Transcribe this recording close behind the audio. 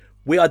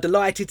We are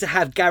delighted to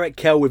have Garrett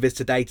Kell with us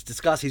today to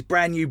discuss his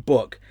brand new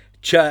book,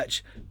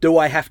 Church, Do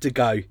I Have to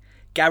Go?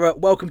 Garrett,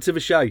 welcome to the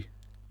show.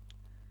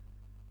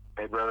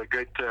 Hey, brother.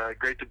 Great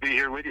to be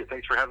here with you.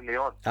 Thanks for having me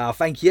on.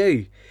 Thank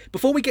you.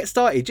 Before we get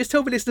started, just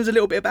tell the listeners a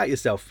little bit about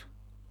yourself.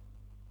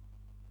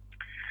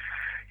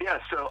 Yeah,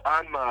 so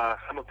I'm a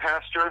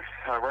pastor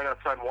right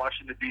outside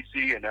Washington,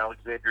 D.C. in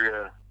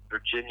Alexandria,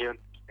 Virginia,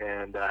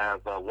 and I have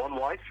one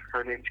wife.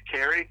 Her name's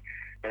Carrie,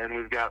 and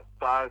we've got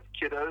 5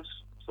 kiddos,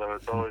 so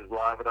it's always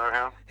live at our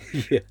house.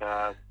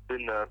 Yeah.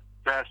 Been a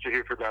pastor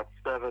here for about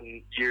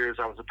 7 years.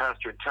 I was a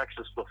pastor in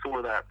Texas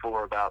before that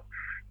for about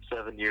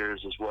 7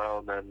 years as well,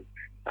 and then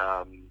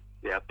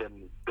I've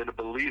been a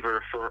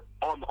believer for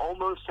I'm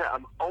almost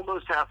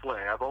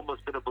halfway. I've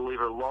almost been a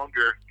believer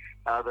longer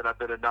than I've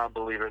been a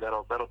non-believer.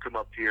 That'll come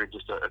up here in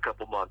just a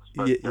couple months.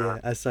 But,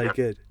 That's so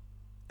good.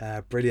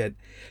 Brilliant.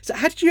 So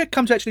how did you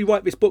come to actually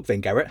write this book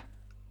then, Garrett?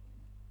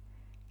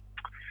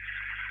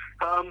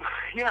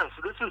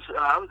 So this is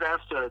I was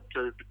asked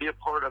to be a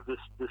part of this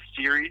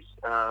series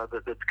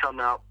that's come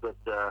out that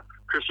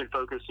Christian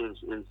Focus is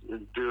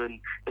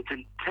doing. It's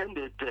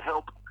intended to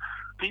help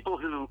people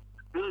who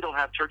really don't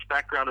have church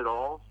background at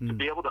all to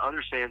be able to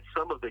understand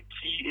some of the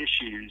key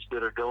issues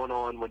that are going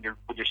on when you're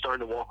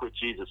starting to walk with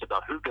Jesus,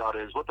 about who God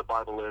is, what the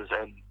Bible is,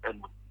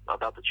 and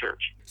about the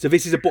church. So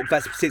this is a book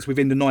that sits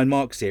within the 9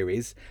 Marks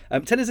series.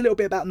 Tell us a little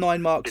bit about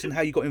 9 Marks and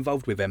how you got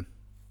involved with them.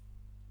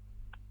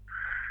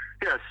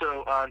 Yeah,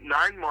 so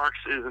 9 Marks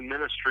is a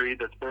ministry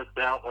that's based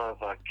out of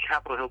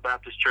Capitol Hill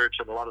Baptist Church,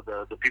 and a lot of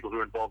the people who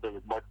are involved in it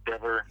with Mark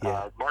Dever.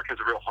 Yeah. Mark has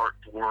a real heart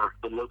for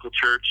the local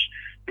church.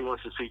 He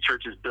wants to see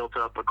churches built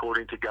up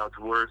according to God's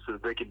word so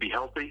that they can be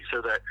healthy,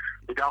 so that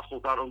the gospel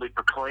is not only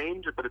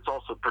proclaimed, but it's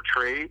also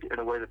portrayed in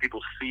a way that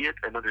people see it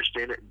and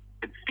understand it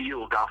and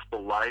feel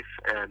gospel life.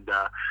 And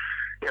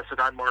so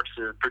 9 Marks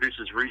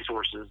produces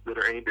resources that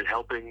are aimed at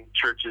helping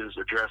churches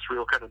address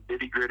real kind of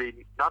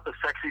nitty-gritty, not the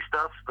sexy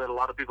stuff that a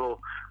lot of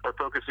people are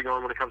focusing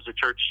on when it comes to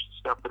church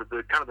stuff, but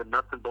the kind of the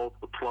nuts and bolts,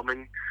 the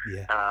plumbing.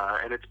 Yeah.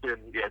 And it's been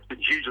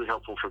hugely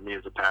helpful for me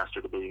as a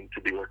pastor to be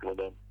working with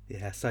them.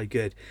 Yeah, so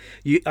good.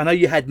 I know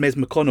you had Mez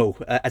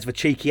McConnell as the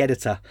cheeky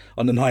editor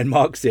on the 9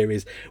 Marks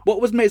series.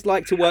 What was Mez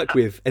like to work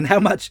with, and how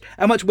much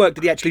work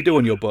did he actually do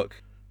on your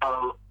book?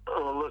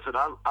 Listen,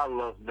 I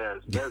love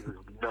Mez. Mez is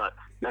nuts.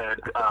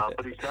 And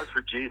but he does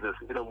for Jesus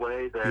in a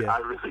way that I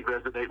really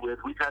resonate with.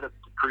 We've had him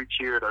preach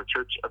here at our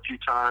church a few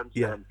times,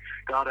 and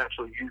God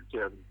actually used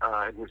him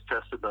in his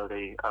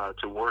testimony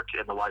to work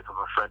in the life of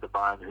a friend of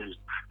mine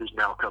who's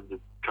now come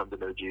to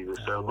know Jesus.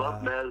 So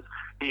love Mez.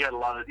 He had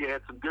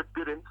some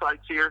good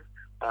insights here.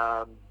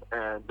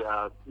 And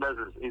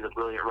Mez he's a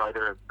brilliant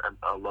writer, and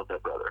I love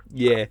that brother.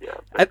 Yeah.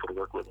 Thankful to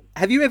work with him.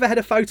 Have you ever had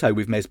a photo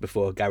with Mez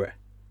before, Garrett?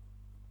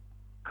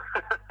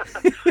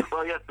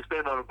 Well, he has to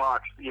stand on a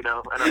box, and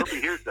I hope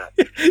he hears that.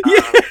 He's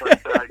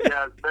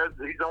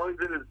always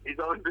in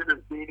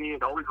his beanie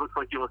and always looks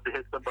like he wants to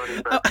hit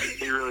somebody, but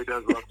he really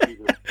does love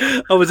Jesus.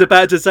 I was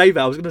about to say that.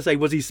 I was going to say,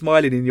 was he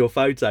smiling in your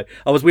photo?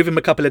 I was with him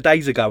a couple of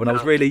days ago, and I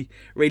was really,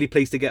 really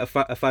pleased to get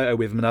a photo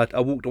with him. And I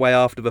walked away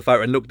after the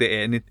photo and looked at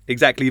it, and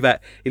exactly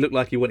that. He looked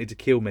like he wanted to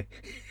kill me.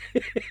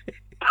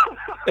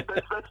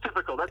 That's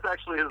typical. That's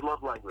actually his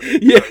love language.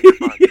 Yeah.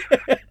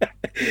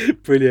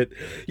 Brilliant.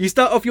 You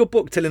start off your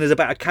book telling us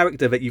about a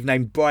character that you've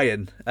named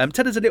Brian.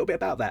 Tell us a little bit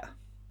about that.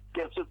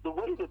 Yeah, so the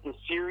way that the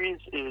series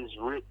is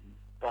written,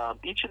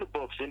 each of the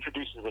books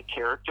introduces a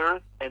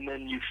character, and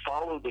then you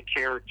follow the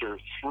character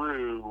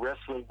through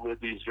wrestling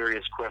with these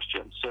various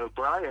questions. So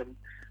Brian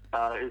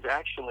is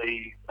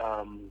actually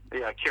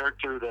a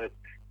character that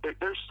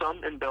there's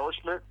some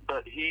embellishment,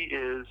 but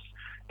he's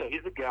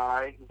a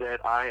guy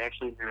that I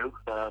actually knew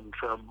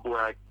from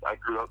where I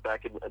grew up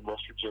back in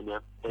West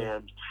Virginia,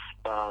 and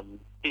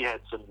he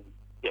had some.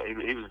 Yeah,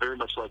 he was very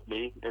much like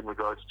me in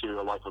regards to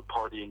a life of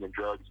partying and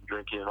drugs and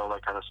drinking and all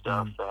that kind of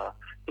stuff.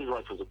 His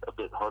life was a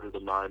bit harder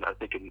than mine, I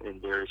think, in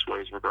various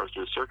ways in regards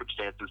to his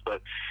circumstances.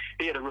 But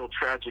he had a real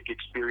tragic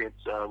experience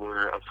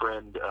where a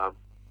friend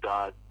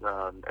died,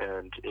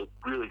 and it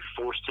really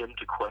forced him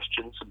to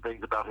question some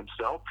things about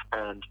himself.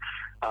 And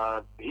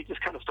he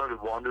just kind of started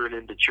wandering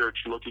into church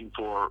looking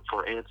for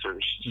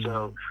answers.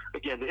 So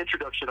again, the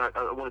introduction, I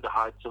wanted to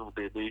hide some of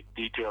the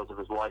details of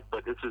his life,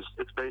 but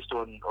it's based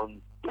on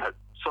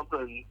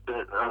something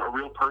that a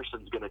real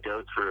person's going to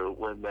go through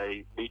when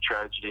they meet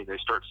tragedy and they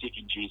start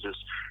seeking Jesus,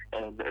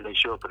 and they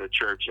show up at a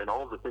church, and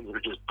all of the things that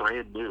are just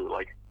brand new,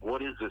 like,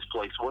 what is this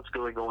place? What's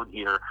going on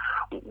here?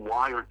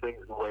 Why are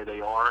things the way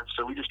they are?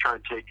 So we just try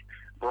and take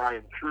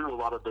Brian through a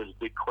lot of those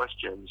big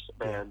questions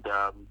and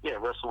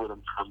wrestle with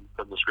him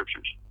from the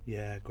scriptures.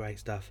 Yeah, great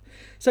stuff.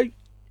 So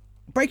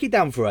break it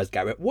down for us,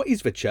 Garrett. What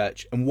is the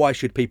church, and why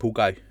should people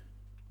go?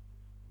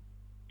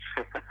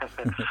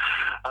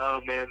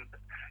 Oh man,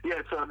 yeah,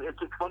 it's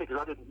funny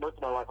because most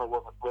of my life I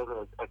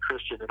wasn't a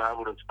Christian, and I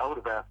would have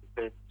asked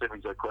the same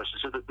exact question.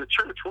 So the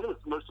church, one of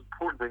the most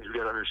important things we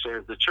got to understand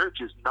is the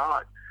church is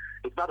not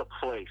it's not a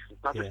place.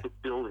 It's not just a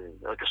building,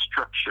 like a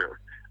structure.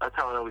 That's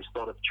how I always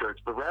thought of church.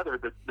 But rather,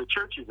 the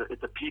church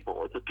it's a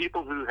people. It's a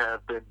people who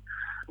have been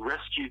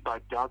rescued by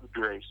God's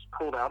grace,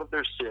 pulled out of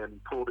their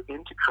sin, pulled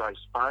into Christ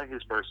by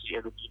His mercy,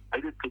 and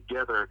united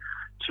together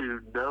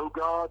to know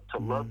God, to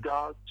love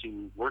God,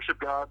 to worship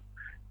God.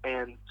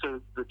 And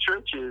so the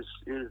church is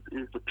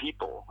the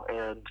people,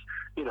 and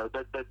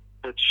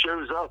that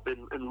shows up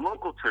in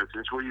local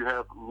churches where you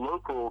have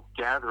local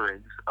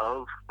gatherings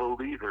of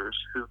believers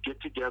who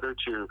get together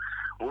to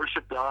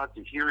worship God,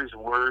 to hear His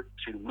word,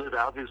 to live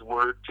out His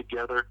word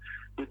together,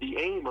 with the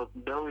aim of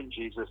knowing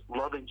Jesus,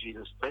 loving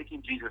Jesus,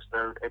 making Jesus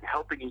known, and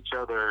helping each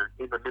other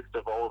in the midst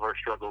of all of our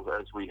struggles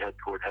as we head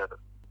toward heaven.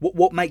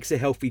 What makes a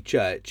healthy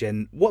church,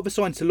 and what are the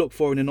signs to look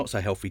for in a not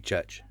so healthy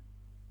church?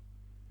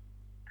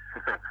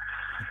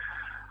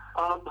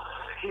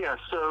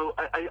 So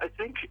I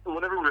think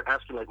whenever we're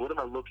asking, like, what am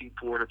I looking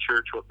for in a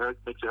church, what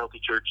makes a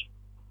healthy church,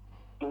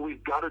 what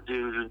we've got to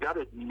do is we've got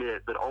to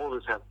admit that all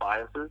of us have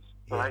biases,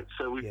 right?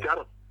 So we've got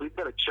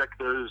to check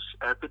those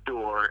at the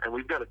door, and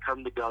we've got to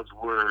come to God's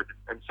word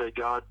and say,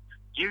 God,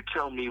 you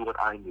tell me what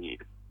I need.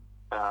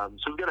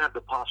 So we've got to have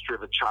the posture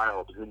of a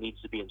child who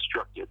needs to be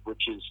instructed,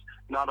 which is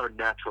not our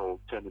natural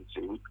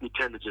tendency. We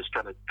tend to just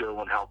kind of go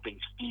on how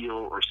things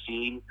feel or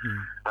seem.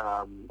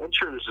 And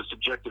sure, there's a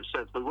subjective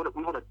sense, but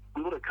we want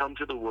to come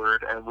to the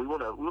Word, and we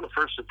want to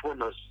first and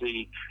foremost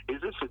see, is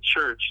this a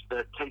church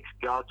that takes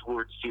God's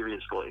Word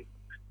seriously?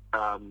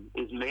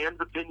 Is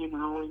man's opinion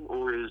ruling,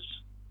 or is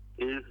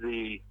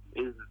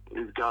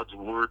God's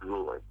Word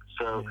ruling?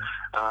 So,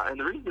 and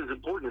the reason it's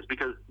important is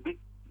because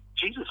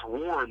Jesus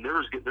warned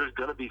there's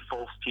going to be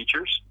false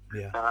teachers,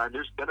 and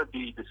there's going to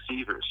be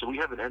deceivers. So we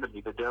have an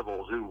enemy, the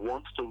devil, who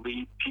wants to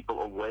lead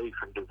people away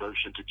from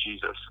devotion to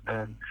Jesus.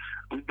 And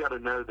we've got to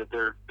know that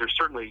there's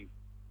certainly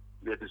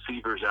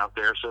deceivers out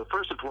there. So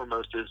first and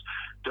foremost is,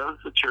 does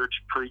the church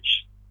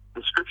preach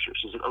the Scriptures?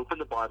 Does it open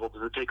the Bible?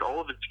 Does it take all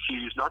of its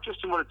cues, not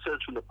just in what it says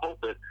from the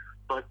pulpit,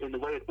 but in the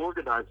way it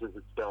organizes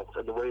itself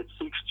and the way it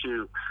seeks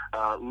to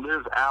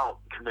live out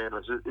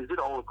commandments? Is it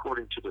all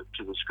according to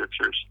the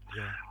Scriptures?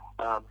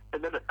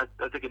 And then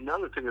I think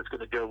another thing that's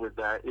going to go with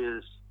that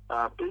is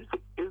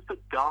the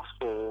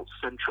gospel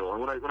central?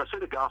 And when I say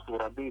the gospel,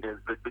 what I mean is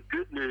the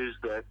good news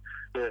that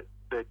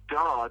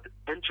God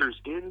enters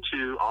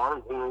into our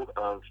world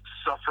of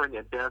suffering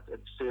and death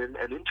and sin,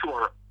 and into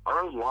our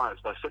own lives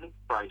by sending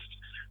Christ,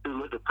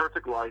 who lived a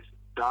perfect life,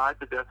 died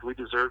the death we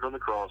deserved on the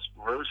cross,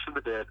 rose from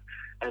the dead,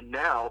 and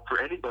now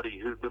for anybody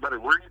who, no matter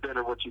where you've been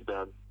or what you've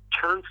done,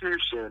 turn from your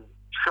sin,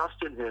 trust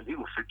in Him, He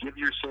will forgive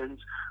your sins,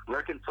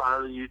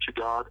 reconcile you to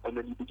God, and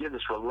then you begin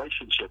this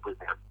relationship with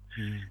Him.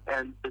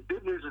 And the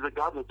good news is that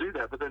God will do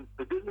that, but then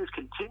the good news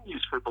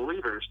continues for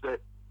believers, that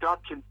God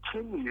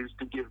continues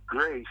to give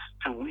grace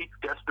to weak,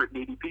 desperate,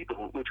 needy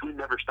people, which we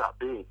never stop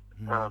being.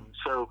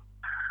 So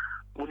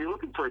when you're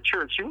looking for a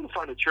church, you want to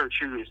find a church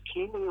who is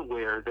keenly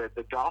aware that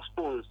the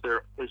gospel is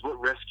what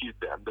rescued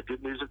them, the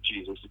good news of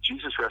Jesus, that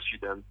Jesus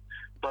rescued them,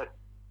 but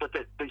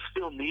that they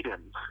still need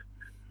Him.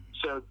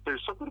 So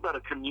there's something about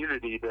a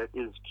community that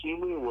is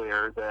keenly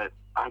aware that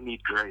I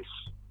need grace.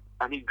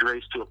 I need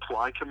grace to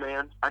apply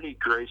command. I need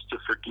grace to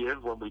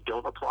forgive when we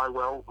don't apply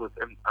well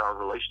within our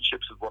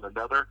relationships with one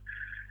another.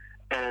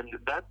 And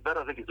that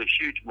I think is a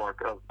huge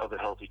mark of a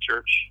healthy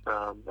church.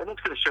 And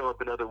it's going to show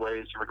up in other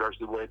ways in regards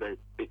to the way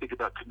they think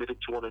about committing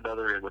to one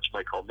another, in what you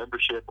might call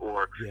membership,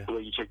 or the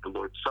way you take the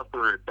Lord's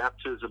Supper and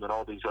baptism and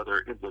all these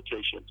other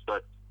implications.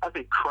 But I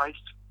think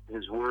Christ,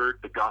 His word,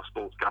 the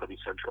gospel, has got to be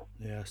central.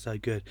 Yeah, so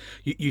good.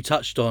 You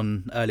touched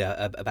on earlier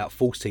about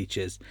false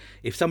teachers.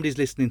 If somebody's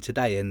listening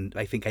today and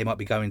they think they might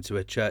be going to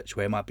a church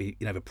where it might be,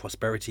 the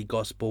prosperity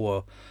gospel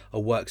or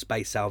a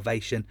works-based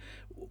salvation,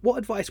 what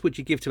advice would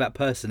you give to that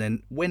person,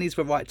 and when is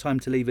the right time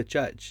to leave a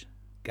church,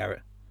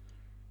 Garrett?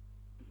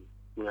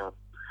 Yeah.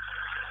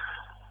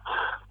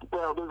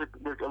 Well,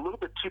 there's a little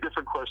bit two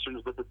different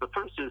questions, but the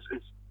first is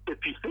if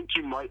you think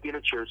you might be in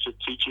a church that's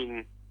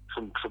teaching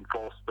some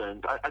false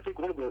things, I think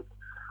one of the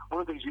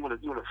things you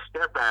want to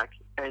step back,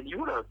 and you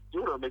want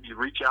to maybe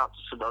reach out to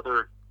some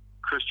other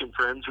Christian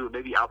friends who are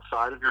maybe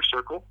outside of your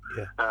circle,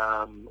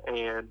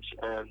 and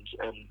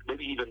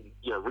maybe even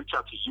reach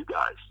out to you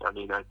guys. I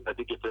mean, I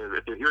think if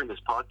they're hearing this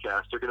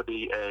podcast, they're going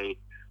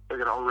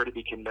to already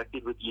be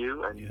connected with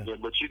you,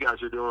 and what you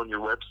guys are doing on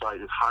your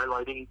website is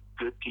highlighting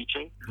good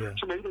teaching.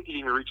 So maybe they can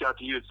even reach out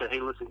to you and say,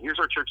 hey, listen, here's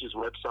our church's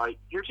website.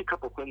 Here's a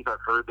couple things I've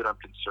heard that I'm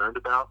concerned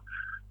about.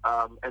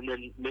 And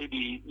then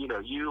maybe,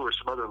 you or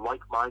some other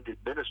like-minded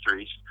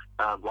ministries,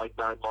 like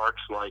Nine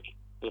Marks, like,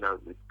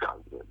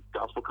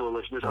 Gospel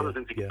Coalition, there's other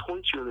things that can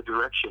point you in the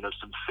direction of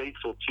some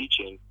faithful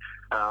teaching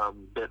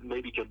that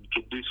maybe can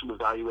do some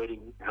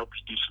evaluating, help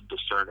you do some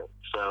discerning.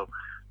 So,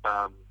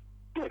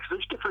 because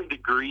there's different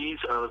degrees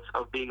of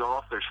being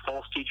off. There's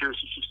false teachers,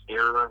 there's just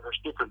error, there's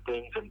different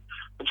things, and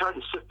trying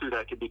to sift through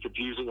that can be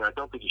confusing, and I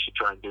don't think you should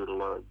try and do it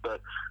alone. But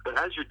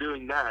as you're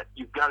doing that,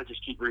 you've got to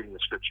just keep reading the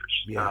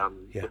Scriptures.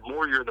 The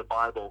more you're in the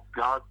Bible,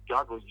 God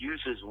will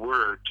use His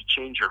Word to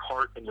change your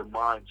heart and your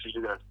mind, so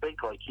you're going to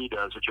think like He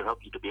does, which will help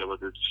you to be able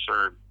to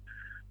discern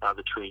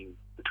between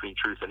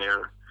truth and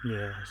error.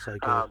 Yeah, so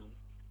good.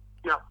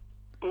 Now,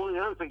 one of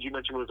the other things you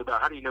mentioned was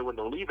about how do you know when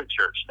to leave a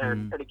church?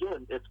 And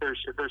again, if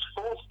there's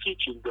false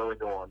teaching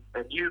going on,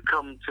 and you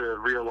come to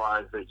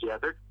realize that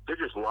they're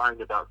just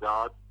lying about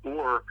God,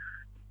 or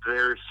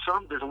there's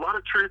a lot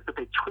of truth, but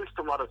they twist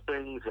a lot of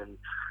things, and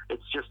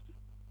it's just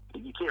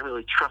you can't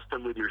really trust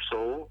them with your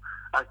soul.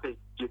 I think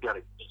you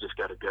just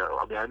got to go.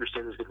 I mean, I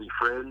understand there's going to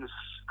be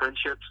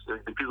friendships,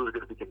 there's people are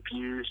going to be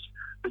confused,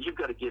 but you've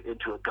got to get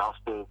into a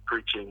gospel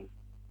preaching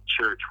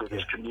church where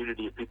there's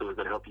community of people who are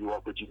going to help you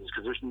walk with Jesus,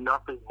 because there's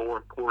nothing more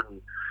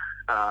important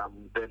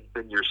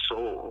than your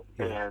soul,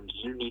 and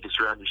you need to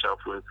surround yourself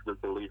with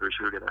believers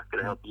who are going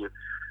to help you.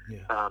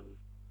 Yeah.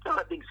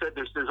 That being said,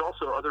 there's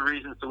also other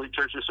reasons to leave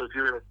churches. So if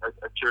you're in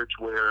a church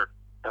where,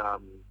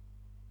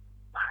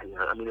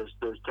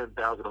 there's 10,000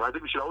 of them, I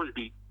think we should always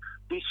be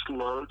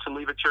slow to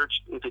leave a church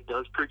if it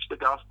does preach the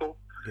gospel.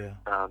 Yeah.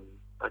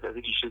 I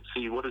think you should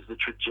see, what is the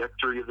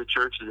trajectory of the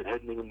church? Is it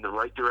heading in the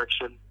right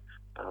direction?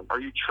 Are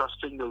you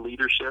trusting the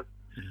leadership?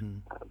 Mm-hmm.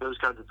 Those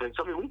kinds of things.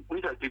 I mean,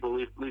 we've had people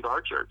leave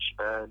our church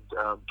and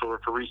for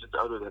reasons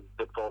other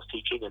than false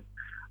teaching, and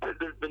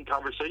there's been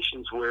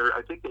conversations where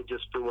I think they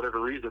just, for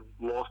whatever reason,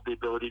 lost the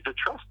ability to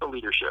trust the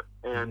leadership.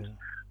 And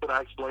what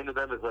I explained to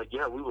them is like,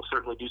 we will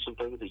certainly do some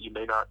things that you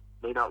may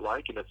not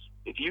like, and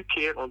if you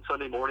can't on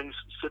Sunday mornings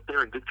sit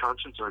there in good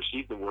conscience and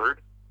receive the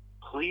word,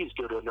 please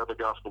go to another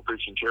gospel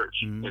preaching church.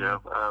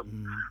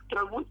 But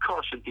I would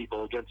caution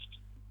people against,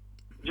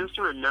 just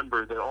to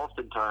remember that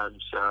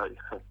oftentimes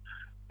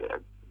they're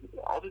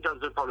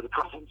part of the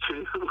problem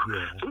too.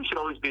 Yeah. So we should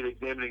always be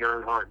examining our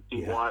own heart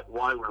and see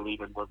why we're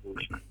leaving when we're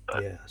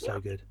leaving. So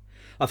good.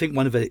 I think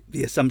one of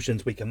the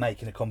assumptions we can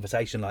make in a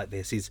conversation like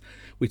this is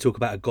we talk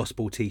about a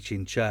gospel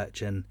teaching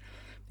church, and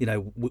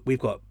we've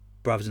got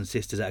brothers and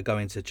sisters that are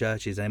going to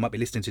churches, and they might be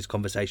listening to this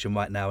conversation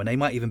right now, and they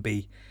might even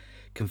be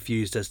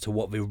confused as to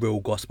what the real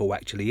gospel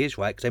actually is,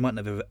 right? Because they might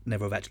never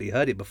have actually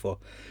heard it before.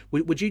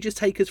 Would you just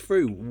take us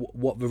through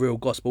what the real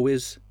gospel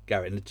is,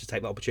 Garrett, and just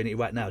take the opportunity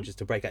right now just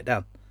to break that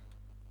down?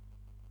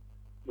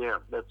 Yeah,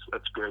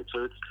 that's great.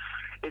 So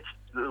it's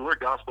the word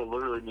gospel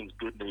literally means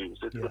good news.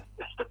 It's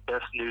the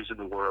best news in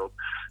the world.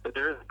 That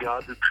there is a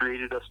God who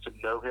created us to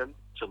know Him,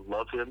 to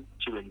love Him,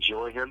 to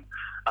enjoy Him,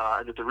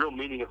 and that the real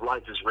meaning of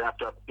life is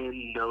wrapped up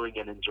in knowing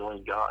and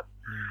enjoying God.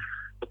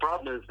 The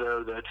problem is,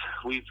 though, that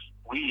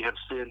we have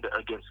sinned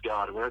against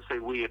God. And when I say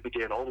we, it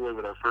began all the way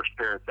with our first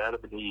parents, Adam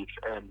and Eve,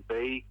 and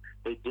they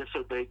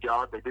disobeyed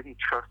God. They didn't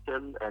trust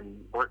Him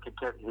and weren't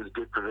content in His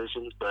good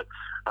provisions, but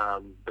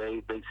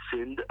they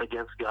sinned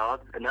against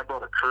God, and that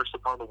brought a curse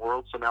upon the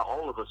world. So now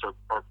all of us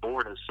are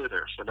born as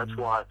sinners, and that's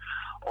why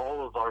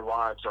all of our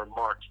lives are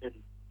marked in.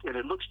 And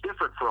it looks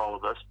different for all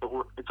of us, but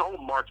it's all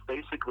marked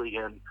basically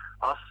in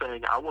us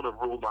saying, I want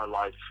to rule my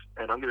life,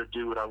 and I'm going to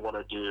do what I want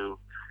to do.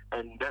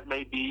 And that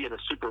may be in a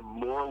super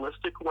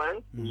moralistic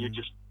way. You're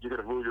going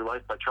to rule your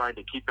life by trying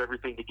to keep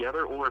everything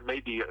together, or it may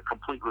be a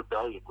complete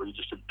rebellion where you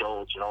just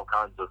indulge in all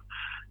kinds of,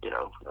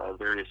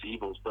 various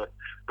evils. But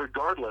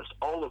regardless,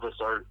 all of us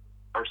are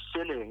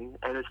sinning,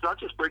 and it's not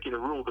just breaking a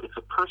rule, but it's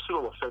a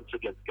personal offense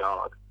against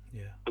God.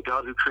 Yeah. The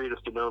God who created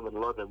us to know Him and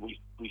love Him, we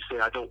say,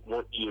 I don't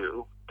want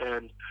you.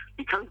 And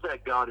because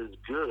that God is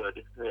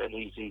good, and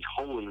He's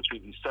holy, which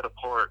means He's set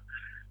apart,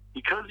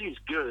 because He's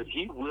good,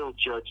 He will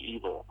judge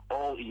evil,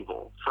 all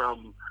evil,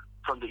 from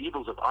the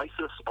evils of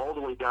ISIS all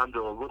the way down to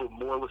a little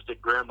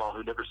moralistic grandma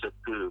who never said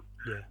poo.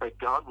 Yeah. Like,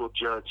 God will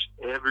judge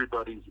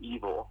everybody's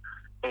evil.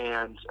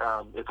 And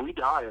if we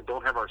die and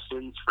don't have our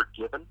sins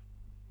forgiven,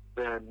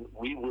 then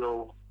we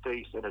will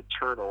face an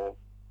eternal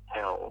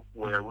hell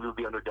where we will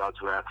be under God's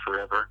wrath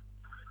forever.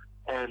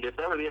 And if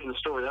that were the end of the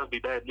story, that would be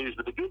bad news.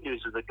 But the good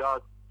news is that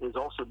God is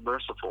also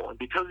merciful. And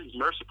because He's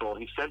merciful,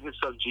 He sent His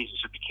Son Jesus,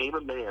 who became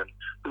a man,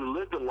 who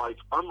lived a life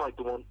unlike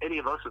the one any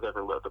of us have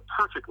ever lived, a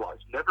perfect life,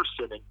 never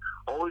sinning,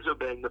 always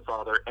obeying the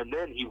Father. And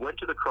then He went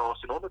to the cross,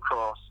 and on the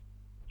cross,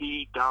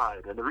 He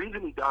died. And the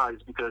reason He died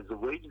is because the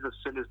wages of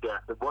sin is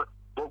death. And what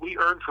we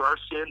earn for our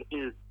sin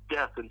is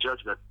death and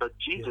judgment. But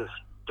Jesus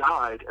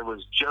died and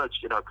was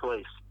judged in our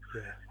place.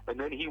 Yeah. And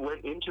then He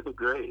went into the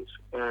grave,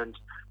 and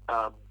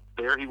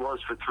there He was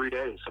for 3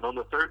 days. And on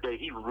the third day,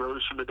 He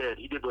rose from the dead.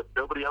 He did what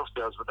nobody else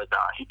does when they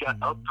die. He got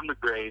up from the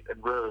grave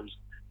and rose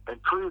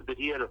and proved that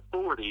He had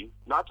authority,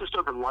 not just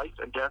over life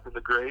and death in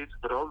the grave,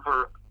 but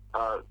over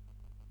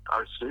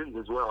our sins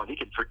as well. And He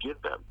can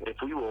forgive them. If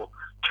we will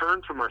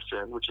turn from our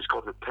sin, which is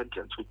called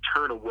repentance, we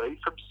turn away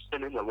from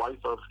sinning, a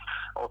life of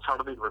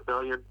autonomy and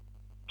rebellion,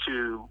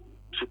 to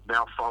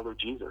now follow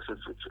Jesus.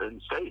 It's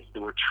in faith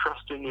that we're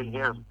trusting in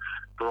Him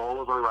for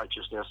all of our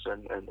righteousness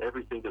and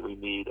everything that we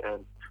need.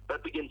 And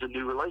that begins a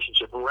new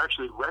relationship where we're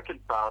actually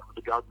reconciled with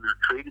the God we were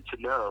created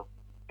to know,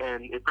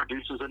 and it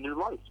produces a new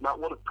life. Not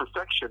one of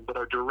perfection, but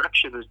our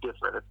direction is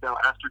different. It's now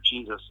after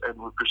Jesus,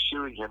 and we're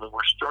pursuing Him, and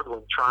we're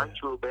struggling, trying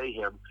to obey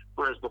Him,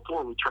 whereas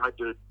before we tried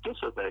to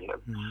disobey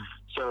Him.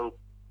 So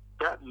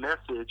that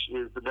message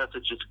is the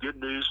message that's good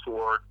news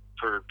for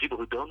for people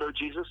who don't know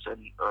Jesus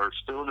and are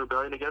still in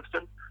rebellion against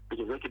him,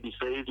 because they can be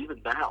saved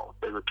even now.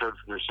 They return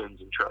from their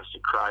sins and trust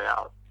and cry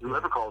out.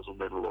 Whoever calls on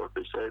the name of the Lord,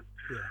 they saved.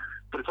 Yeah.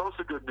 But it's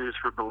also good news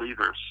for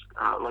believers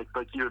like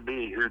you and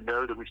me, who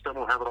know that we still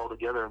don't have it all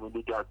together and we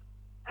need God's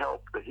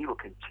help, that he will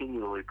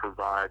continually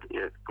provide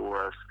it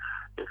for us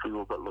if we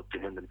will but look to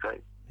him in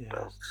faith.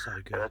 Yeah, so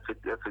good.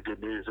 That's a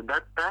good news. And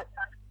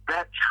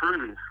that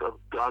truth of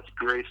God's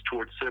grace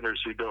towards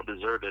sinners who don't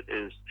deserve it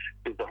is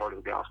the heart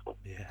of the gospel.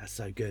 Yeah, that's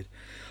so good.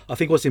 I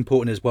think what's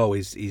important as well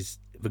is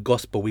the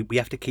gospel. We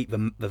have to keep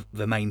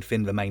the main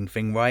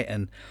thing right.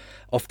 And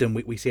often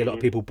we see a lot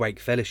of people break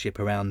fellowship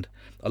around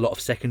a lot of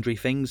secondary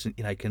things.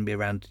 It can be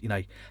around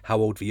how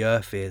old the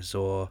earth is,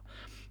 or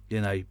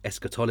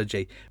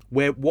eschatology.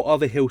 What are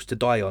the hills to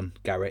die on,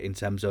 Garrett, in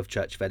terms of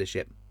church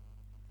fellowship?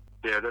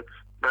 Yeah,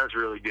 that's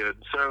really good.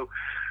 So,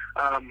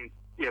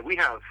 we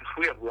have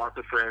lots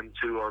of friends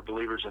who are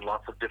believers in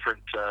lots of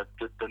different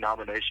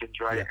denominations,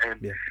 right?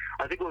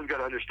 I think what we've got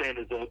to understand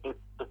is that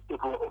if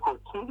we're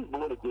truly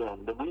born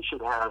again, then we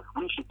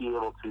should be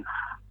able to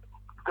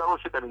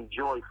fellowship and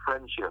enjoy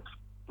friendships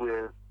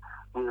with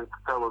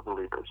fellow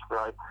believers,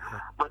 right? Yeah.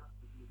 But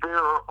there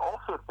are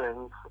also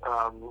things,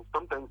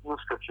 some things in the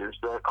scriptures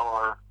that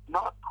are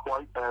not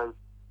quite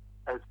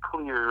as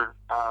clear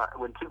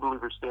when two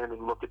believers stand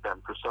and look at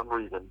them for some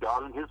reason.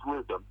 God, in his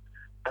wisdom,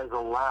 has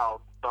allowed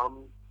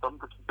some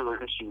particular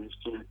issues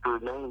to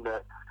remain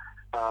that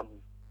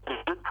in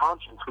good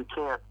conscience we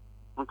can't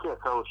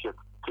fellowship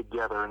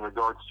together in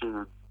regards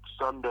to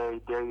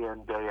Sunday, day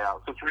in, day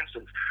out. So, for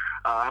instance,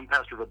 I'm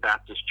pastor of a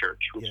Baptist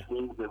church, which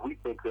means that we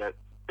think that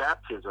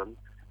baptism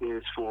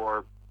is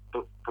for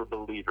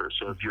believers.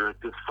 So if you're a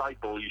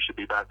disciple, you should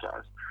be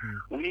baptized.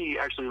 We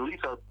actually lease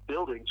our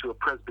building to a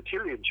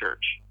Presbyterian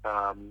church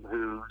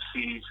who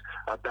sees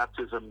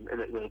baptism in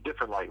a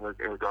different light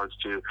in regards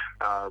to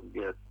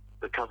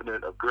the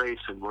covenant of grace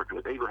and working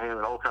with Abraham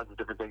and all kinds of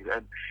different things.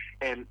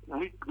 And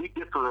we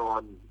differ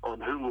on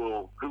who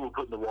will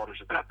put in the waters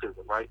of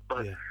baptism, right?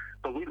 But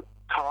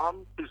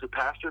Tom, who's the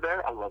pastor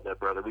there, I love that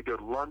brother. We go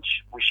to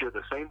lunch, we share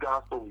the same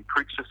gospel, we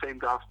preach the same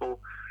gospel.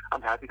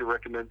 I'm happy to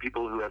recommend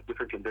people who have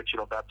different conviction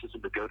on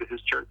baptism to go to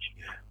his church.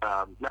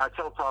 Now I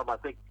tell Tom I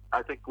think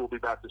we'll be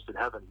Baptist in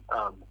heaven,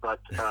 but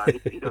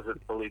he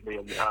doesn't believe me,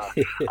 and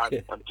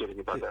I'm kidding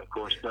about that, of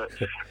course. But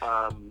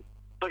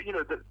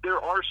there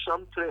are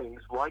some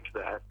things like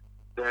that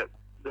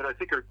I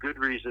think are good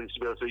reasons to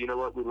go say, you know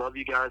what, we love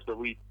you guys, but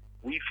we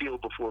feel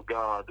before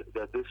God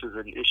that this is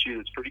an issue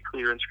that's pretty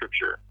clear in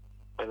Scripture,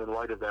 and in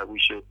light of that, we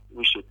should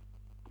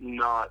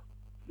not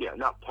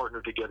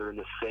partner together in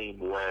the same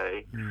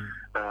way.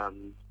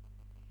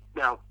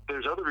 Now,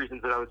 there's other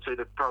reasons that I would say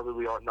that probably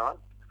we ought not.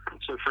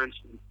 So, for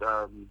instance,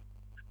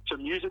 so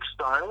music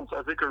styles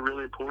I think are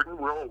really important.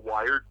 We're all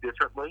wired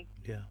differently.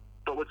 Yeah.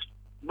 But what's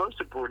most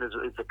important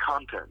is the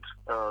content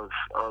of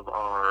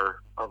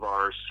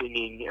our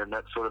singing and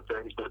that sort of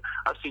things. But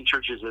I've seen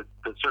churches that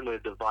certainly are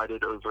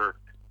divided over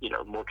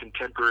more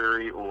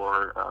contemporary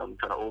or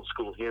kind of old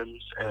school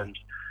hymns, and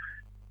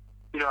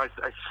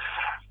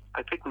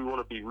I think we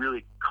want to be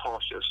really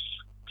cautious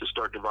to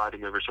start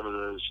dividing over some of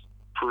those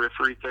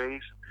periphery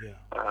things.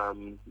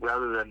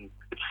 Rather than,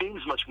 it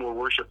seems much more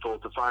worshipful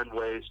to find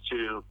ways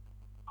to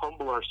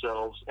humble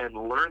ourselves and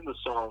learn the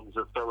songs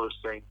of fellow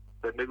saints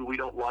that maybe we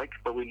don't like,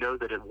 but we know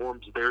that it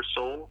warms their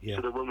soul,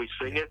 so that when we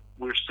sing it,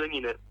 we're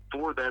singing it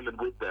for them and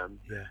with them,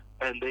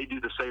 and they do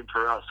the same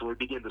for us. And we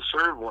begin to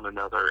serve one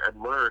another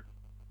and learn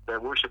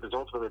that worship is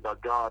ultimately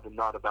about God and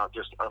not about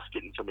just us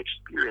getting some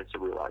experience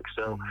that we like.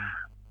 So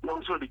we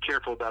always want to be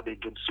careful about being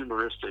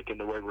consumeristic in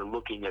the way we're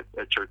looking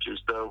at churches,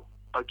 though.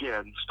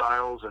 Again,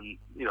 styles and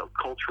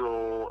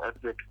cultural,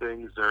 ethnic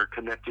things that are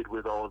connected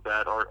with all of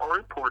that are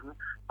important.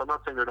 I'm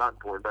not saying they're not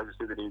important. I just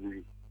think they need to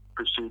be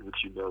pursued with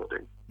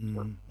humility.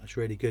 That's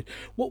really good.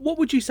 What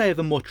would you say are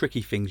the more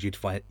tricky things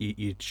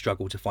you'd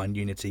struggle to find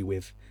unity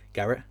with,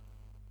 Garrett?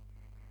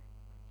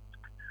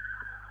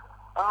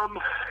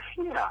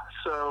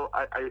 So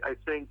I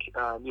think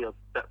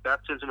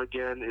baptism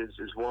again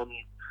is one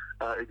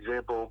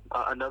example.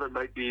 Another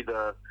might be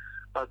the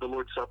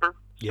Lord's Supper.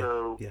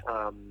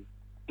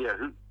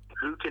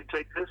 Who can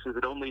take this? Is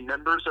it only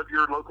members of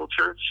your local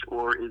church,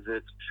 or is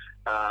it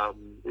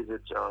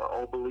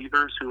all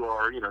believers who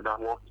are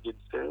not walking in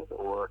sin,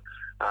 or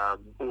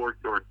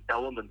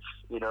elements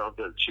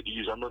that should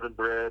use unleavened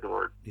bread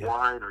or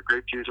wine or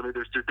grape juice? I mean,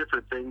 there's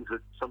different things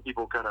that some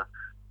people kind of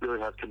really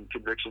have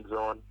convictions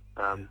on.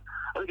 I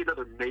think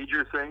another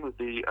major thing would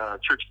be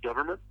church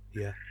government.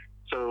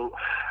 So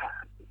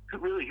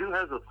who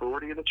has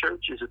authority in the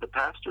church? Is it the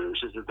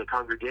pastors? Is it the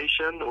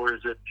congregation? Or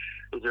is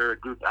there a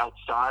group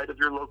outside of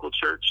your local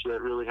church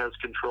that really has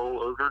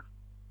control over?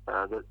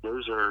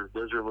 Those are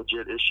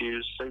legit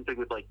issues. Same thing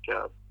with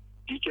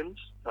deacons?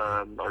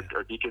 Are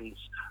deacons,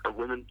 are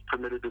women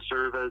permitted to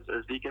serve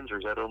as deacons, or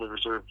is that only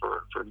reserved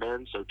for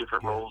men? So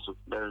different roles of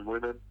men and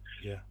women.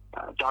 Yeah.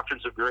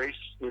 Doctrines of grace.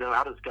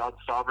 How does God's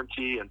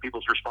sovereignty and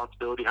people's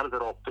responsibility, how does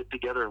that all fit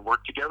together and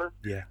work together?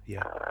 Yeah.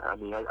 Yeah.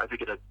 I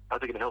think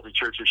in a healthy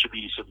church there should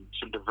be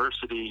some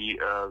diversity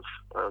of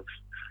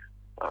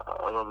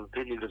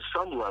opinion at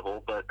some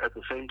level, but at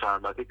the same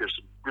time, I think there's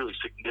some really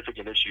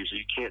significant issues.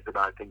 You can't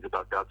deny things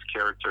about God's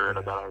character and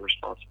about our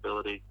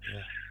responsibility.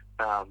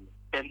 Yeah.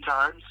 End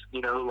times, I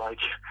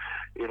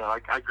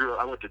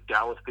went to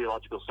Dallas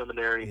Theological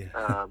Seminary,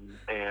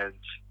 and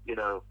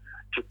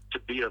to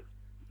be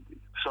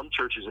some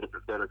churches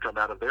that have come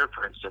out of there,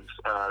 for instance,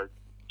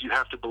 you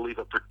have to believe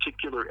a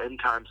particular end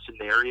time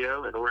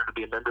scenario in order to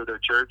be a member of their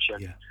church,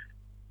 and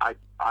I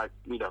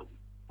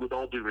with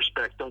all due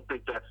respect, don't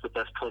think that's the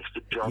best place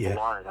to draw the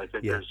line. I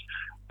think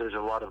there's a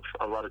lot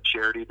of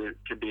charity that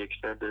can be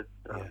extended.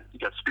 You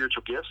got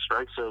spiritual gifts,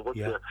 right? So what's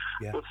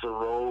the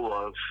role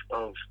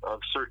of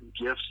certain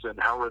gifts, and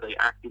how are they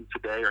acting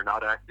today or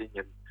not acting?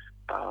 And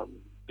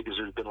because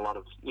there's been a lot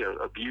of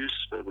abuse,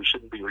 we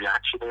shouldn't be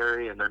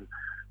reactionary. And then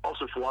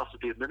also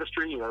philosophy of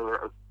ministry.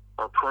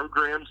 Are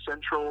programs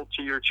central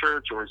to your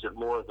church, or is it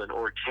more of an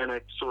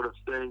organic sort of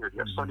thing, or do you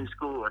have Sunday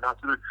school or not?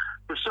 So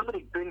there's so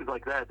many things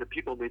like that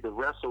people need to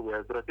wrestle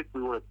with, but I think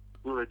we want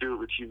to do it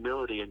with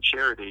humility and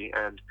charity,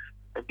 and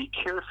be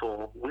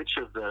careful which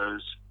of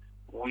those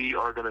we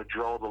are going to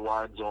draw the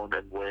lines on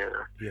and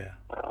where.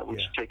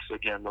 Which takes,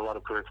 again, a lot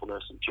of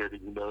prayerfulness and charity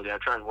and humility. I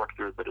try and work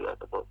through a bit of that in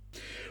the book.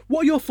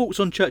 What are your thoughts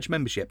on church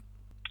membership?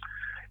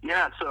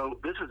 Yeah, so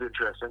this is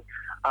interesting.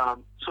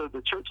 So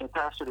the church I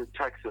pastored in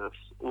Texas,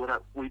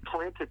 we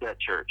planted that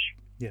church.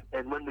 Yeah.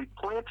 And when we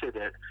planted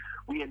it,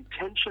 we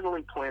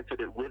intentionally planted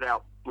it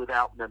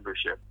without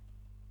membership,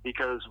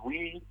 because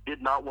we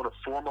did not want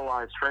to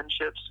formalize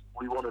friendships.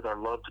 We wanted our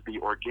love to be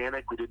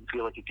organic. We didn't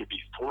feel like it could be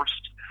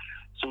forced.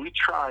 So we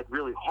tried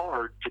really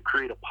hard to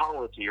create a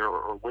polity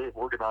or way of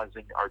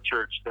organizing our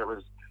church that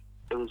was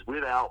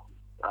without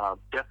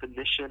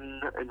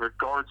definition in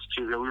regards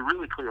to, we were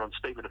really clear on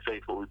statement of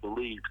faith what we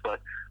believed, but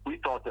we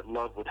thought that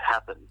love would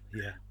happen.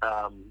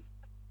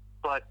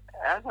 But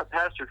as I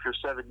pastored for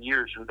 7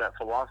 years with that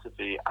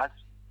philosophy, I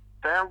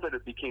found that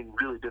it became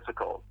really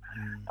difficult.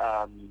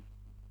 And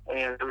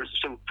there was,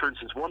 so for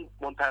instance,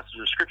 one passage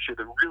of scripture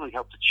that really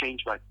helped to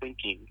change my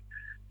thinking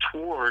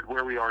toward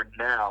where we are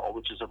now,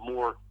 which is a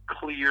more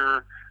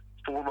clear,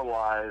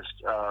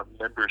 formalized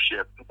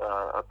membership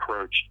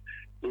approach,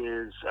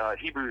 is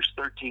Hebrews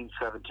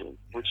 13:17,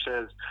 which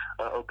says,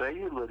 obey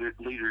your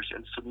leaders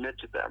and submit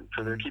to them,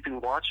 for they're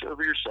keeping watch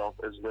over yourself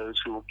as those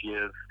who will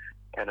give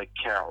an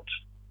account.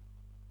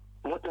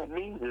 What that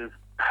means is,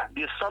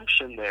 the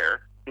assumption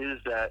there is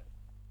that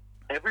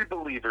every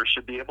believer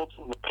should be able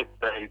to look and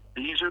say,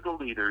 these are the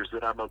leaders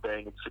that I'm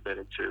obeying and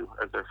submitting to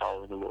as they're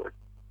following the Lord.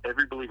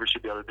 Every believer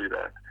should be able to do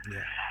that.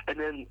 And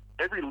then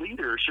every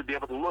leader should be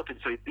able to look and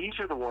say, these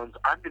are the ones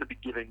I'm going to be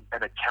giving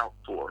an account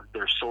for,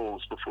 their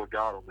souls before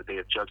God on the day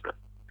of judgment.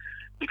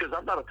 Because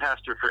I'm not a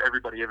pastor for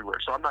everybody everywhere,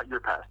 so I'm not your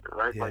pastor,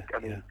 right? I'm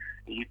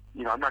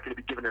not going to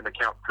be giving an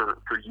account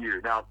for you.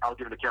 Now, I'll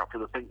give an account for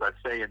the things I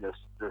say in this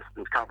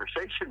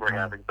conversation we're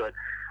having, but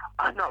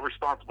I'm not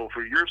responsible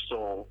for your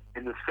soul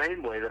in the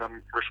same way that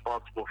I'm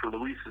responsible for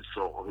Luis's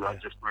soul. We're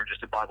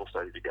just in Bible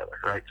study together,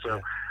 right?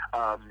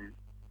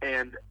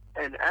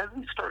 And as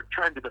we start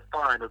trying to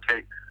define,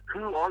 okay,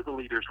 who are the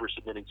leaders we're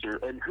submitting to,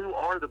 and who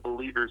are the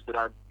believers that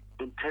I'm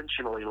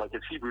intentionally, like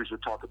as Hebrews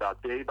would talk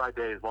about, day by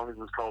day, as long as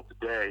it's called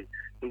today,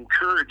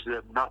 encourage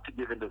them not to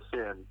give into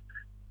sin,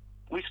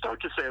 we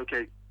start to say,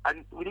 okay,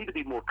 we need to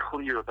be more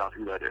clear about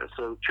who that is.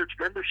 So church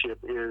membership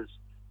is,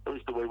 at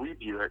least the way we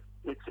view it,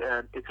 it's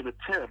an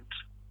attempt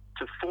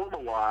to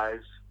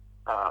formalize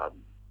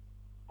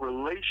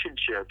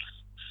relationships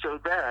so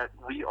that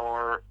we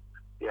are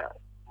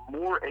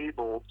more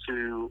able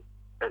to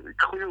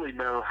clearly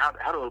know how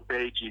to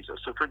obey Jesus.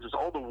 So, for instance,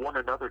 all the one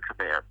another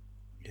command.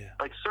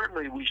 Like,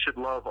 certainly we should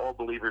love all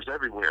believers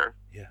everywhere,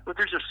 but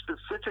there's a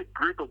specific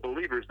group of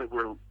believers that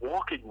we're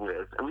walking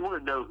with, and we want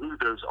to know who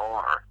those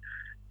are.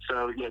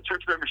 So,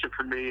 church membership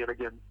for me, and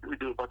again, we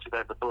do a bunch of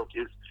that in the book,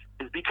 is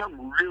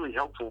become really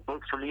helpful,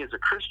 both for me as a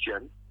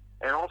Christian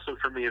and also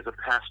for me as a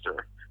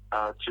pastor,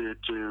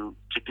 to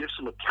give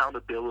some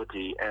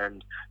accountability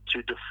and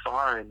to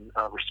define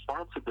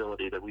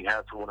responsibility that we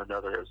have for one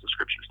another as the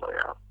scriptures lay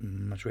out.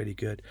 That's really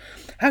good.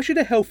 How should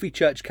a healthy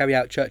church carry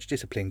out church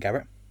discipline,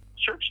 Garrett?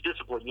 Church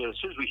discipline, as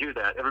soon as we hear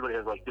that, everybody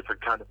has like different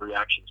kind of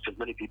reactions, because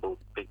many people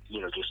think,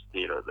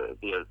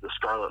 the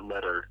scarlet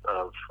letter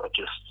of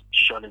just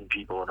shunning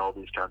people and all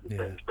these kinds of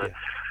things. But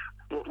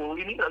well,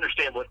 we need to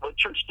understand what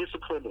church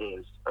discipline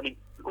is.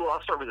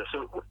 I'll start with this.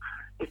 So,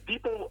 if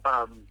people,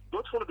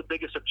 what's one of the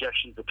biggest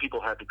objections that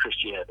people have to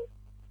Christianity?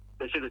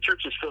 They say the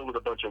church is filled with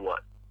a bunch of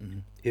what?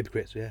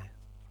 Hypocrites, A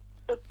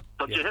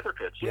bunch of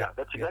hypocrites,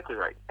 that's exactly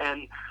right.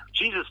 And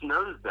Jesus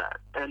knows that.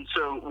 And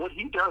so what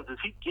he does is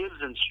he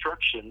gives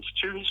instructions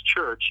to his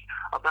church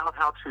about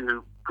how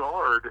to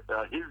guard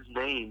his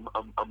name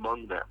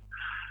among them.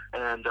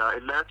 And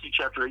in Matthew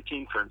chapter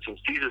 18, for instance,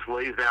 Jesus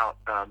lays out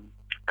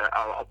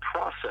a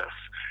process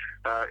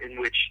in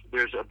which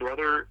there's a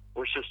brother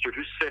or sister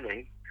who's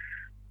sinning,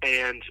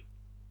 and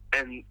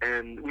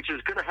which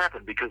is going to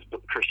happen because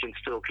Christians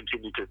still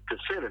continue to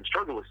sin and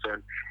struggle with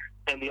sin.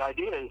 And the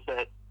idea is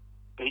that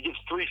he gives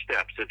 3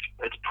 steps.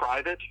 It's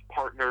private,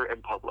 partner,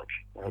 and public.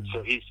 Right?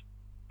 So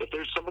if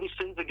there's somebody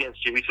sins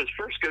against you, he says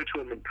first go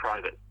to him in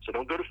private. So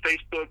don't go to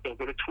Facebook, don't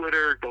go to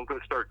Twitter, don't go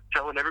start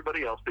telling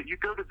everybody else, but you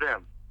go to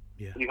them.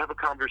 Yeah. And you have a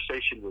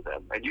conversation with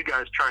them, and you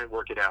guys try and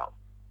work it out.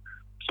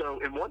 So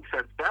in one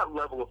sense, that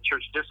level of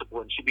church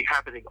discipline should be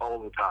happening all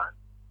the time.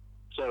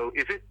 So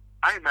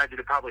I imagine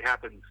it probably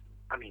happens,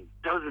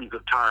 dozens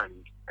of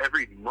times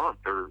every month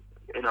or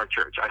in our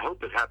church. I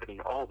hope it's happening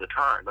all the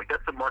time. Like,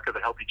 that's the mark of a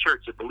healthy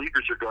church, that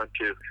believers are going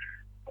to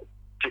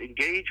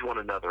engage one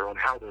another on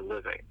how they're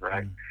living,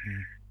 right?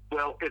 Mm-hmm.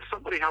 Well, if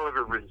somebody,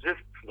 however,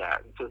 resists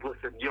that and says,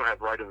 listen, you don't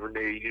have right over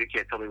me, you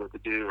can't tell me what to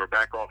do, or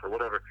back off or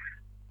whatever,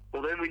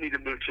 well, then we need to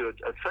move to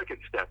a second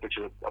step, which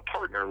is a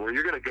partner, where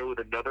you're going to go with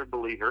another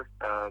believer.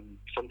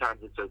 Sometimes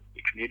it's a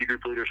community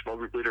group leader, small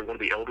group leader, one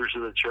of the elders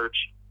of the church,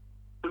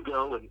 who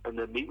go and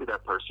then meet with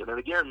that person. And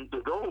again, the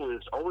goal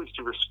is always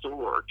to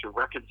restore, to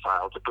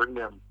reconcile, to bring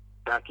them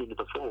back into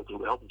the fold, to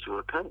help them to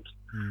repent.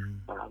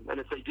 And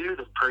if they do,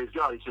 then praise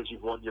God. He says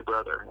you've won your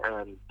brother,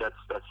 and that's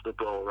the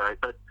goal, right?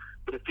 But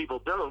if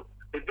people don't,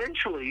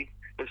 eventually,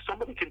 if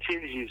somebody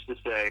continues to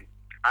say,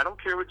 I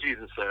don't care what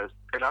Jesus says,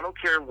 and I don't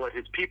care what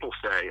his people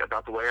say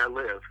about the way I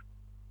live,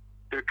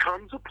 there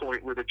comes a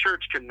point where the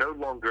church can no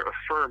longer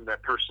affirm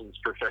that person's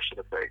profession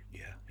of faith.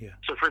 Yeah.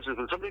 So, for instance,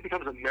 when somebody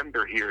becomes a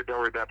member here at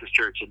Delray Baptist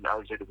Church in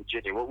Alexandria,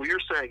 Virginia, what we are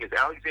saying is,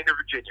 Alexandria,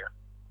 Virginia,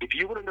 if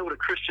you want to know what a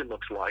Christian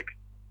looks like,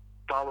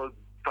 follow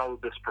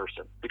this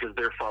person, because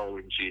they're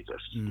following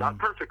Jesus. Not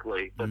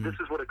perfectly, but this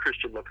is what a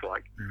Christian looks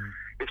like.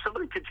 If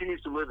somebody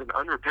continues to live in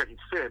unrepentant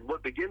sin,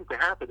 what begins to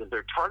happen is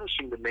they're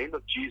tarnishing the name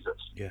of Jesus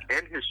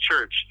and his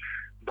church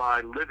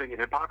by living in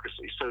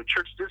hypocrisy. So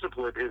church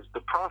discipline is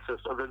the process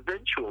of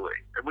eventually,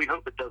 and we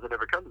hope it doesn't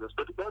ever come to this,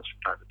 but it does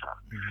from time to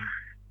time,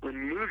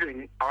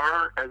 removing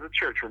as a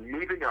church,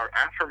 removing our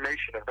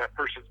affirmation of that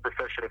person's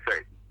profession of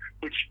faith,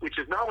 which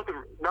is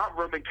not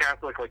Roman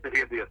Catholic, like that we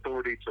have the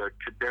authority to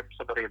condemn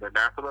somebody and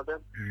anathema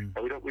them.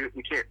 And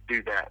we can't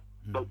do that.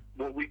 But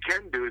what we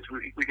can do is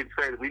we can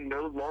say that we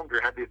no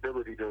longer have the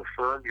ability to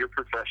affirm your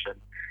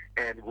profession,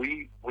 and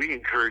we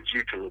encourage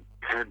you to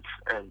repent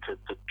and to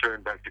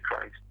turn back to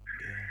Christ.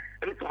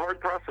 And it's a hard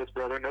process,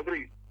 brother.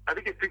 I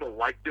think if people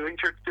like doing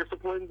church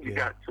discipline, you've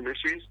got some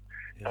issues.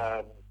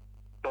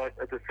 But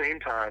at the same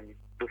time,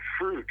 the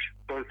fruit,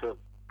 both of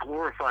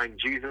glorifying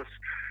Jesus,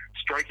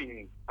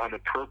 striking an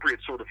appropriate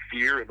sort of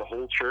fear in the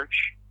whole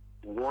church,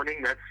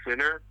 warning that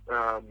sinner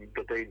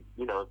that they,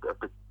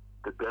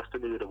 the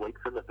destiny that awaits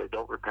them if they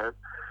don't repent.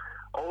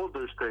 All of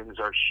those things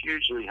are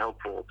hugely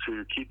helpful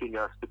to keeping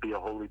us to be a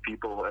holy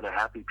people and a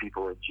happy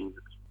people in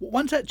Jesus.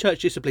 Once that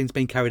church discipline's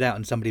been carried out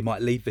and somebody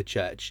might leave the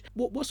church,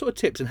 what sort of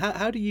tips and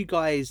how do you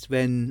guys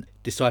then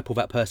disciple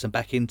that person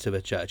back into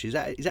the church? Is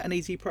that an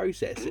easy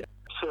process?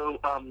 So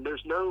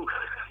there's no,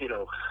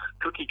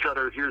 cookie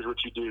cutter, here's what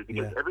you do,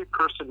 because every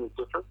person is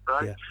different,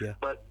 right?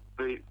 But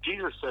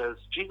Jesus says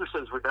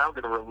we're now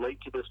going to relate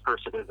to this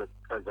person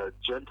as a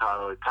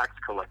Gentile, a tax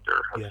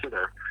collector, a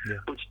sinner,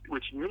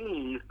 which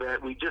means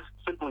that we just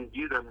simply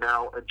view them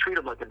now and treat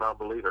them like a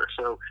non-believer.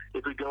 So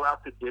if we go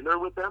out to dinner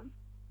with them,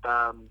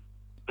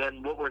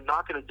 then what we're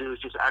not going to do is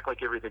just act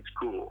like everything's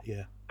cool.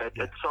 At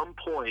some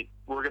point,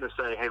 we're going to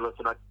say, hey,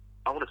 listen,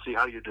 I want to see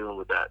how you're doing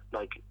with that.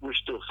 Like, we're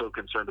still so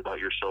concerned about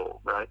your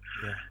soul, right?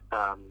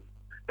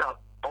 Now,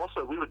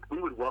 also, we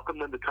would welcome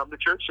them to come to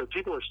church. So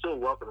people are still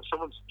welcome. If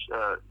someone's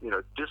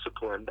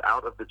disciplined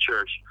out of the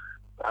church,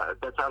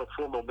 that's out of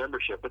formal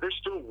membership, but they're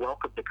still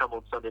welcome to come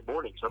on Sunday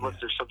mornings, unless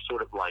there's some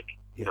sort of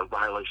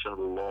violation of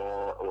the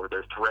law, or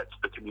there's threats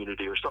to the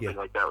community or something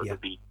like that,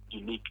 would be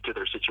unique to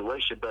their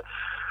situation. But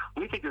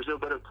we think there's no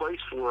better place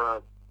for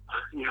a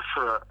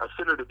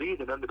sinner to be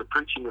than under the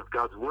preaching of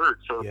God's word.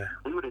 So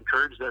we would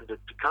encourage them to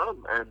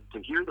come and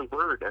to hear the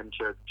word and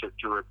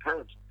to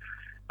repent.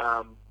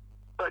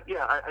 But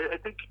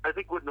I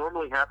think what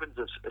normally happens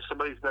is if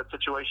somebody's in that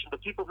situation, the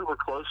people who are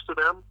close to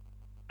them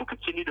will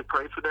continue to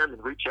pray for them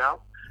and reach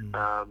out.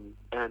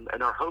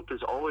 And our hope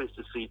is always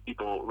to see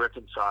people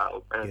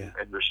reconciled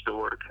and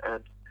restored.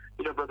 And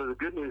brother, the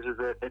good news is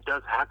that it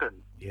does happen.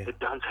 It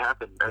does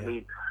happen. I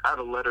mean, I have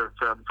a letter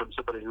from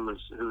somebody who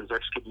was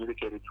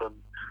excommunicated from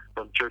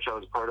church I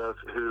was part of,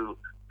 who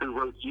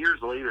wrote years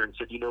later and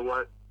said, you know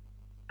what?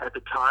 At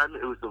the time,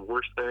 it was the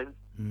worst thing,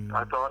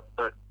 I thought,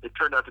 but it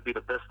turned out to be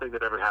the best thing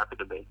that ever happened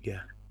to me.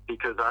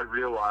 Because I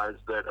realized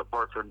that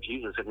apart from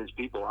Jesus and his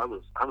people, I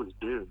was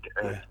doomed,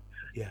 and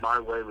my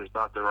way was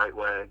not the right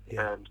way.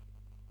 And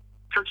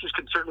churches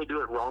can certainly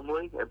do it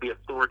wrongly and be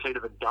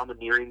authoritative and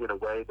domineering in a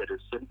way that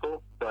is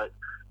sinful, but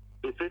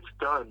if it's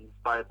done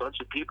by a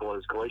bunch of people,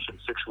 as Galatians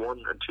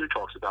 6:1 and 2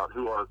 talks about,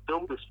 who are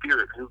filled with the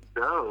Spirit, who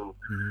know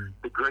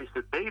the grace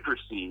that they've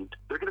received,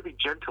 they're going to be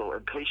gentle gentle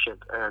and patient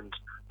and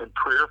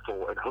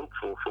prayerful and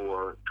hopeful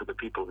for the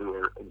people who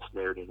are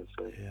ensnared in his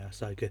sin. Yeah,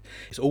 so good.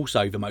 It's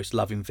also the most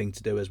loving thing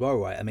to do as well,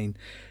 right? I mean,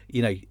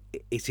 you know,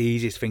 it's the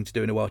easiest thing to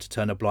do in the world to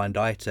turn a blind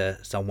eye to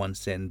someone's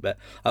sin, but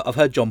I've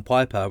heard John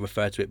Piper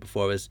refer to it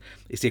before as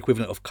it's the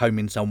equivalent of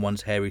combing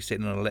someone's hair who's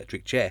sitting on an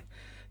electric chair.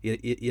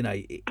 You know,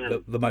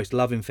 the most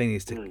loving thing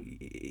is to,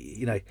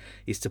 you know,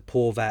 is to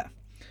pour that,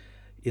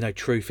 you know,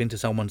 truth into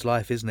someone's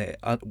life, isn't it?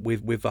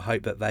 With the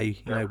hope that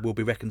they, you know, will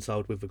be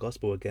reconciled with the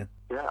gospel again.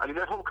 Yeah, I mean,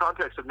 that whole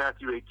context of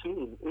Matthew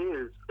 18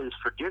 is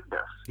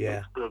forgiveness. Yeah,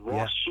 it's the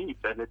lost sheep,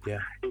 and it's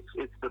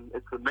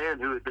the man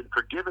who has been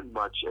forgiven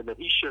much, and that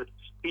he should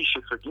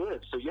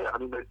forgive. So yeah, I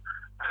mean,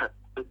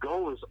 the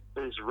goal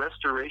is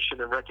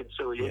restoration and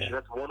reconciliation. Yeah.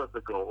 That's one of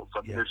the goals.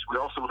 I mean, Yeah. we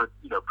also want to,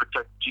 you know,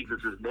 protect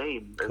Jesus'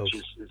 name, which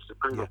is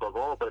supreme above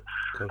all. But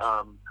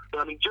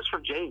I mean, just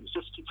from James,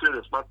 just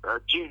consider this.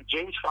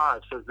 James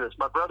 5 says this: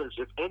 "My brothers,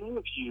 if any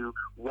of you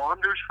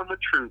wanders from the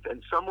truth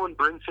and someone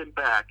brings him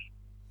back,"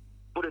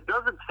 what it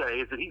doesn't say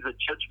is that he's a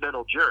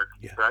judgmental jerk,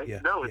 right? Yeah,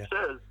 no, it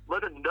says,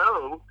 "Let him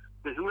know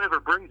that whoever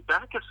brings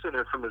back a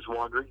sinner from his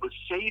wandering would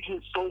save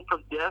his soul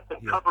from death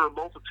and cover a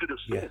multitude of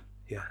sins."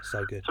 Yeah,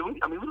 so good. So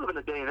we live in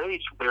a day and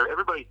age where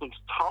everybody thinks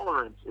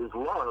tolerance is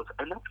love,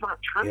 and that's not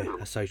true. Yeah,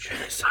 that's so true.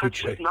 So That's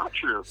true. just not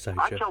true. So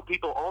I true. tell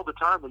people all the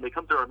time when they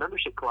come to our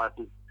membership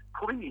classes,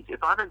 please,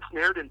 if I'm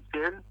ensnared in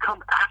sin,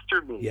 come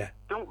after me. Yeah.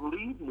 Don't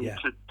leave me Yeah.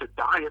 to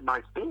die in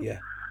my sin. Yeah.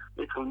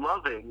 It's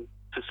loving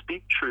to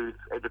speak truth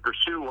and to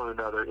pursue one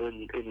another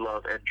in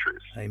love and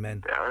truth.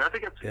 Amen. Yeah, and I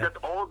think that's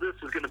all of this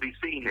is going to be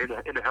seen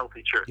in a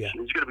healthy church. Yeah.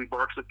 There's going to be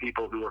marks of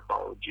people who are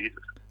following Jesus.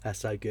 That's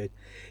so good.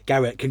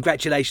 Garrett,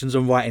 congratulations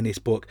on writing this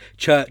book.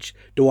 Church,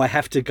 Do I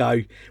Have to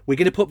Go? We're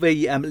going to put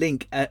the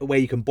link where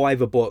you can buy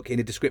the book in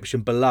the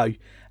description below.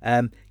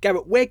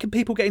 Garrett, where can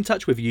people get in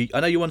touch with you? I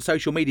know you're on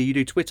social media. You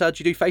do Twitter.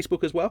 Do you do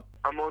Facebook as well?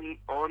 I'm on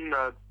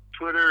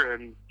Twitter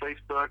and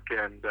Facebook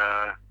and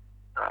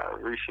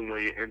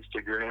recently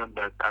Instagram,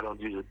 but I don't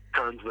use it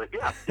tons. But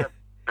yeah,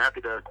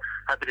 happy to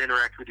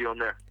interact with you on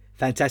there.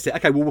 Fantastic.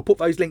 Okay, well, we'll put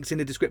those links in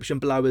the description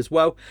below as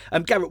well.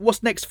 Garrett,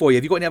 what's next for you?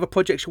 Have you got any other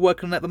projects you're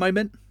working on at the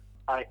moment?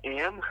 I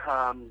am.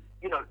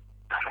 You know,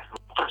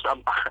 first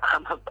I'm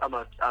a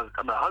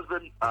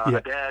husband,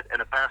 a dad,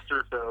 and a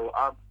pastor, so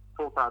I'm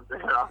full time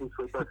there,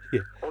 obviously. But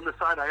on the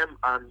side,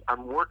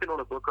 I'm working on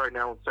a book right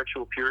now on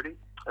sexual purity,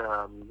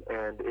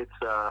 and it's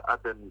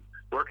I've been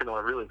working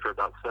on it really for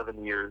about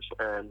 7 years,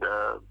 and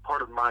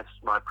part of my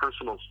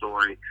personal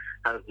story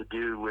has to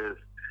do with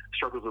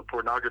struggles with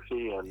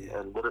pornography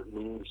and what it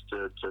means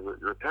to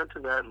repent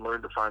of that and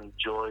learn to find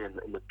joy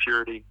in the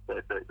purity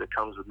that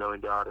comes with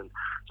knowing God. And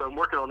so I'm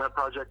working on that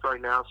project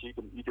right now, so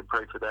you can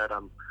pray for that.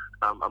 I'm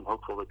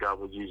hopeful that God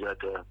will use that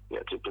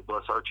to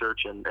bless our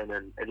church and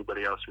then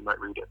anybody else who might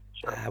read it.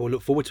 So. We'll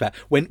look forward to that.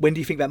 When do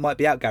you think that might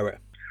be out, Garrett?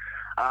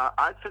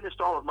 I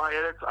finished all of my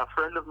edits. A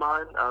friend of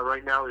mine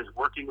right now is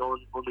working on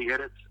the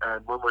edits,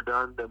 and when we're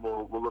done, then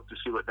we'll look to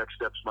see what next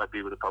steps might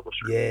be with the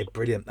publisher. Yeah,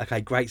 brilliant.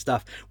 Okay, great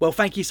stuff. Well,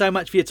 thank you so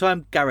much for your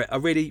time, Garrett. I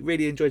really,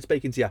 really enjoyed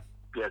speaking to you.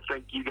 Yeah,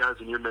 thank you guys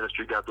and your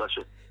ministry. God bless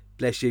you.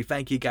 Bless you.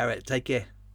 Thank you, Garrett. Take care.